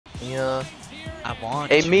Yeah. I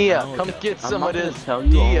want. Hey Mia, know, come though. get some of this. Tell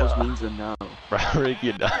you almost means a no. Rick,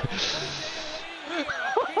 you done.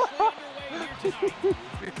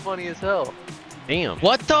 Pretty funny as hell. Damn.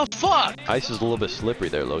 What the fuck? Ice is a little bit slippery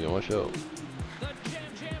there, Logan. Watch out.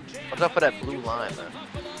 Watch out for that blue line, man.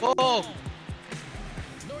 Oh.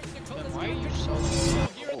 Why are you so?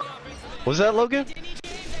 Was that Logan?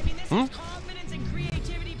 Hmm?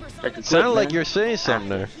 Sounded like you're saying something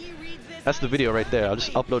there. That's the video right there. I'll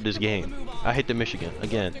just upload this game. I hate the Michigan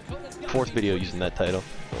again. 4th video using that title.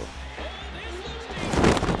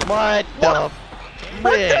 What the?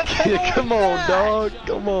 Rick, come on, dog.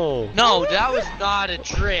 Come on. No, that was not a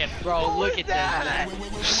trip, bro. Look at that.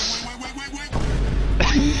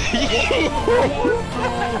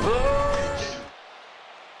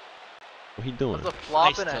 What he doing? That's a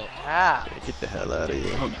flop and a half. Yeah, get the hell out of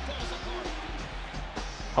here.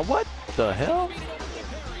 What the hell?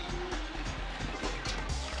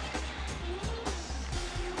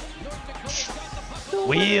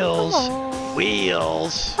 Wheels!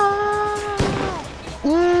 Wheels!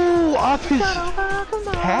 Ooh! Off his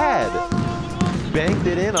pad! Banged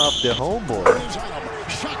it in off the homeboy.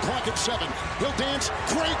 Shot clock at 7. He'll dance.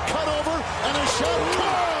 Great cut over and a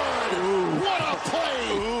shot. Good! What a play!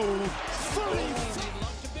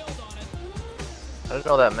 I didn't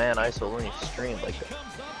know that man ISO only streamed like that.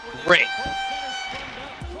 Great.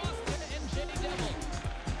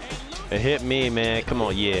 It hit me, man. Come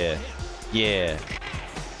on, yeah. Yeah.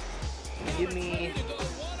 Give me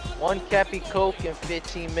 1 Cappy Coke in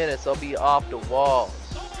 15 minutes. I'll be off the walls.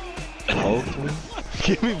 Hopefully.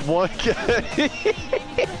 Give me 1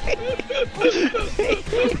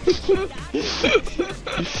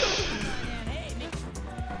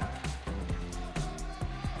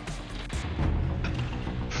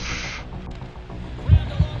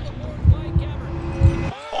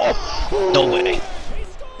 No way.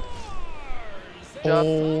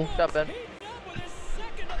 Good job, Ben.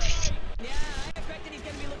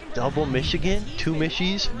 Double Michigan? 2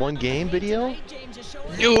 Mishies? 1 game video?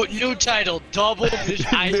 New title. Double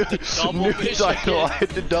Michigan. New Michigan. title. I hit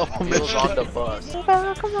the double Wheels on the Michigan. bus.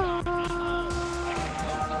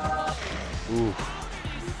 Ooh.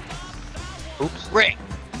 Oops. Rick.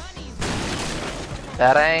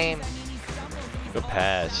 That aim. Good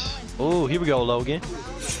pass. Ooh, here we go, Logan.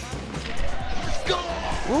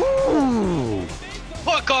 Ooh.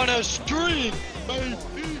 Fuck on a string, baby.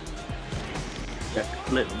 That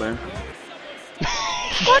flip, man.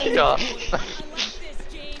 What the?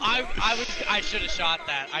 I should have shot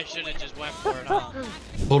that. I should have just went for it, huh?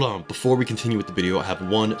 Hold on, before we continue with the video, I have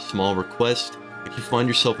one small request. If you find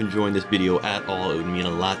yourself enjoying this video at all, it would mean a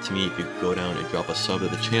lot to me if you could go down and drop a sub to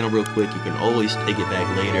the channel real quick. You can always take it back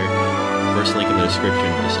later. First link in the description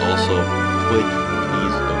is also Twitch.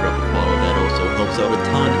 Please go drop a follow. That also helps out a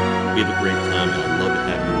ton. We have a great time and I'd love to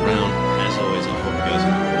have you around. As always, I hope you guys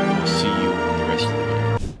enjoy and we'll see you in the rest of the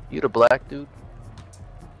video. You the black dude?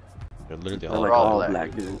 They're literally I all like all all black.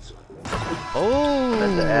 black dudes. Oh!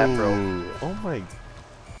 That's the afro. Oh my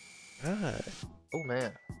god. Oh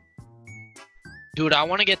man. Dude, I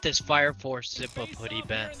want to get this Fire Force zip-up hoodie,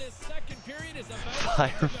 Ben. Fire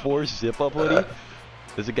Force zip-up hoodie?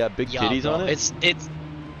 Does it got big titties bro. on it? It's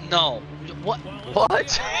no. What?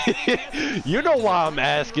 What? You know why I'm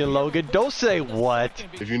asking, Logan. Don't say what.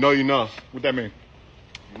 If you know, you know. What that mean?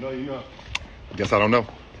 You know, you know. I guess I don't know.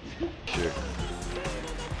 Sure.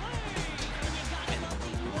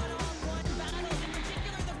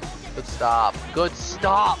 Good stop. Good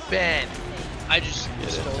stop, Ben. I just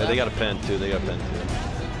stole that. They got a pen too. They got a pen too.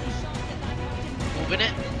 Moving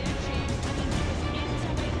it.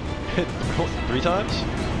 3 times?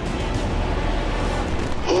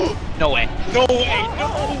 No way. No way. No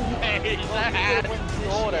way. That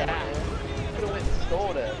Stole that, man. Could've went and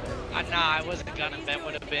stole that, man. Nah, I wasn't gonna. Ben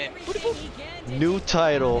would have been. New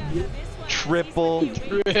title. Triple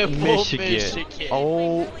Michigan.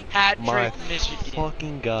 Oh Hat my trick Michigan.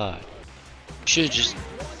 fucking god. Should've just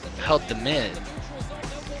held the mid.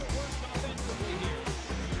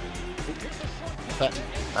 But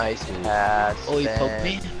Nice pass. oh, you Ben. poked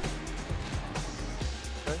me.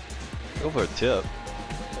 Go for a tip.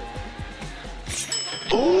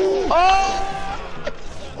 Oh!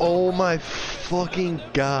 Oh my fucking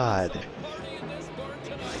god.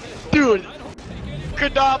 Dude,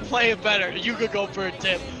 could not play it better. You could go for a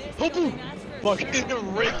tip. Fucking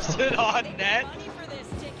rips it on net.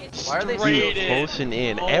 Why are they Straight so in. Posting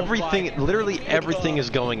in. Oh Everything, my literally everything God. is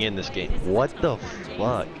going in this game. What the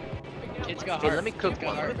fuck? Kids got Hey, heart. let me cook Kids got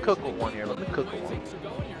one. Let heart. me cook with one here. Let me cook with one.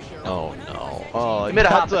 Oh no. Oh, Give me the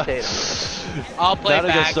hot that's potato. I'll play Now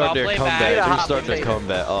they're gonna back. start I'll their play comeback. Give me the They're hot starting their potato.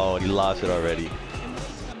 comeback. Oh, he lost it already.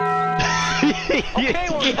 Okay,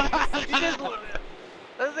 well, you just, that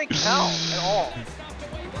doesn't count at all.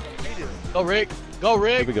 Go Rick. Go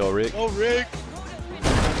Rick. Here we go, Rick. Go Rick.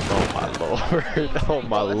 Oh my lord. Oh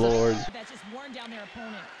my lord.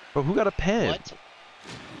 Bro, who got a pen? What?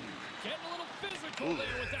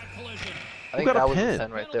 I think got a that was pen? a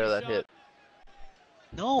 10 right there that hit.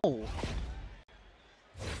 No.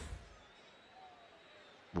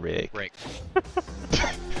 Rick. Rick.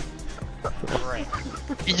 Rick.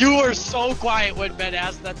 You were so quiet when Ben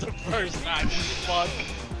asked that the first time. You fuck.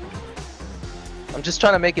 I'm just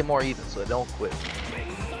trying to make it more even so I don't quit.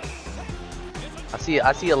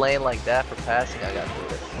 I see a lane like that for passing, I got to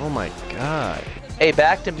do it. Oh my god. Hey,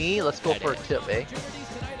 back to me, let's go for a tip, eh?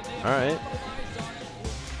 Alright.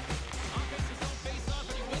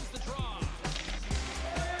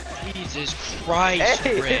 Jesus Christ,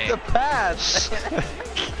 Hey, Rick. it's a pass!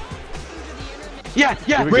 Yeah,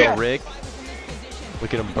 Here we go, Rick.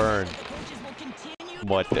 Look at him burn.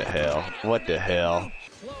 What the hell? What the hell?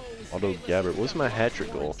 Although Gabbert, what's my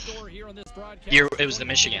hat-trick goal? It was the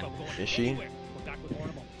Michigan. Is she?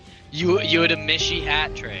 You had a Michi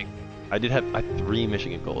hat trick. I had 3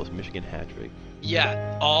 Michigan goals. Michigan hat-trick.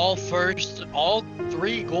 Yeah, all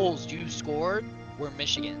 3 goals you scored were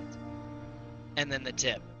Michigan's. And then the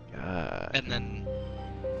tip. God. And then,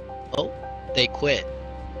 oh, they quit.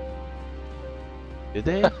 Did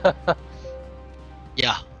they?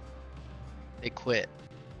 Yeah. They quit.